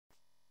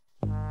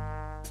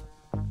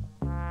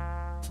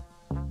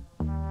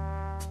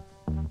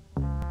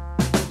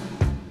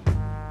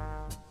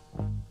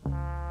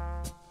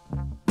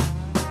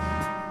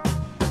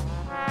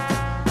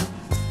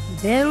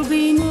There'll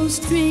be no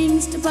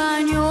strings to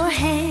bind your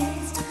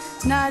hands,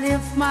 not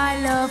if my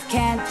love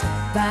can't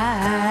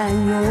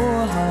bind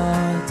your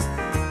heart.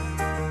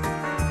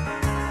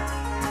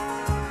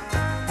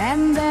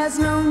 And there's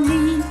no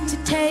need to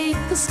take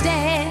a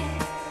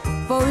stand,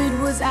 for it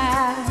was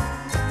I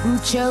who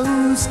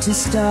chose to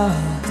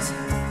start.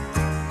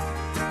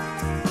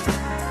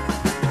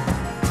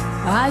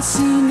 I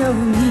see no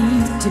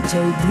need to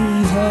take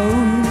me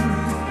home.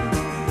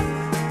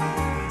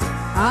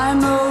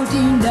 I'm old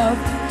enough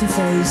to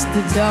face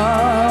the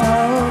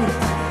dark.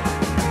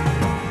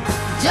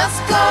 Just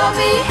call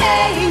me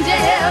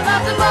angel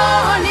of the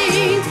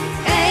morning,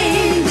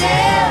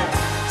 angel.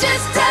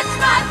 Just touch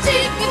my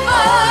cheek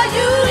before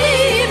you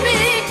leave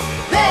me,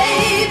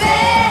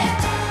 baby.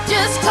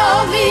 Just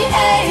call me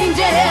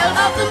angel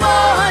of the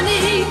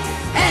morning,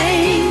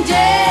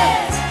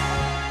 angel.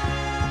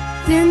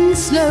 Then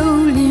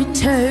slowly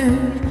turn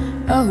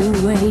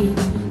away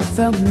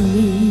from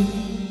me.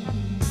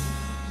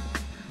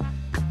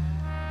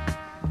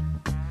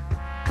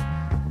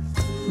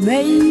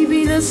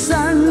 Maybe the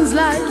sun's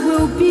light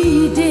will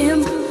be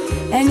dim,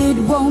 and it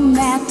won't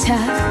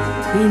matter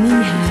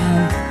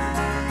anyhow.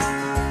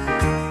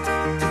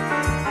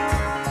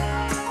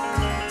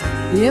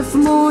 If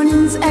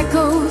morning's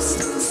echoes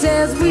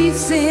says we've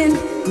sinned,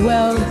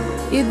 well,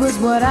 it was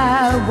what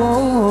I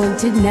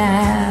wanted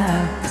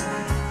now.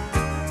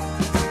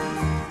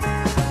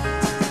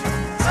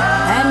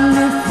 And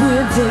if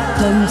we're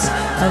victims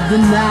of the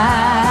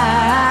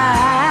night,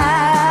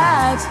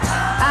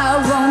 I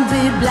won't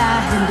be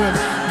blinded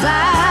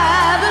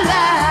by the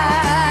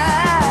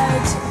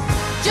light.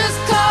 Just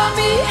call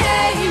me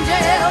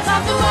angel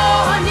of the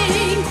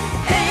morning,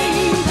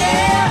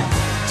 angel.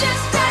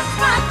 Just touch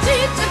my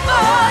cheek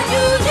before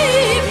you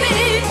leave me,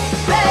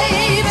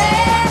 baby.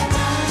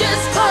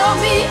 Just call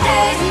me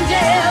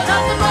angel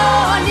of the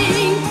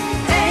morning,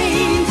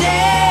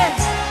 angel.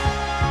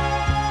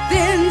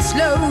 Then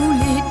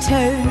slowly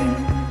turn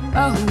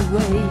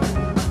away.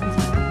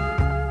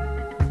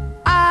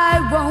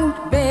 I won't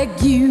beg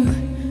you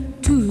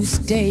to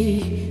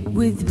stay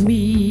with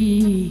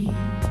me.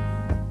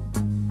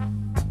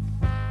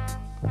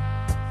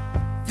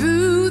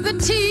 Through the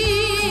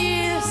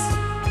tears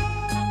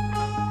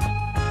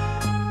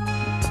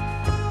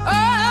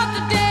of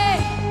the day,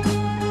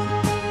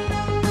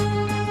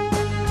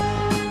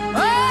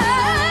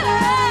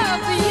 of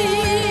the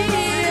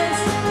years,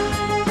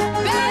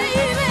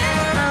 baby,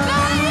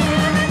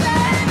 baby,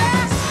 baby.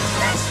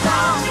 Let's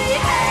call me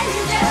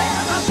angel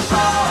of the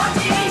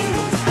morning,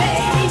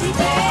 baby.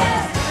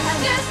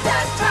 Just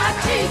touch my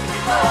cheek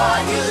before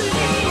you leave.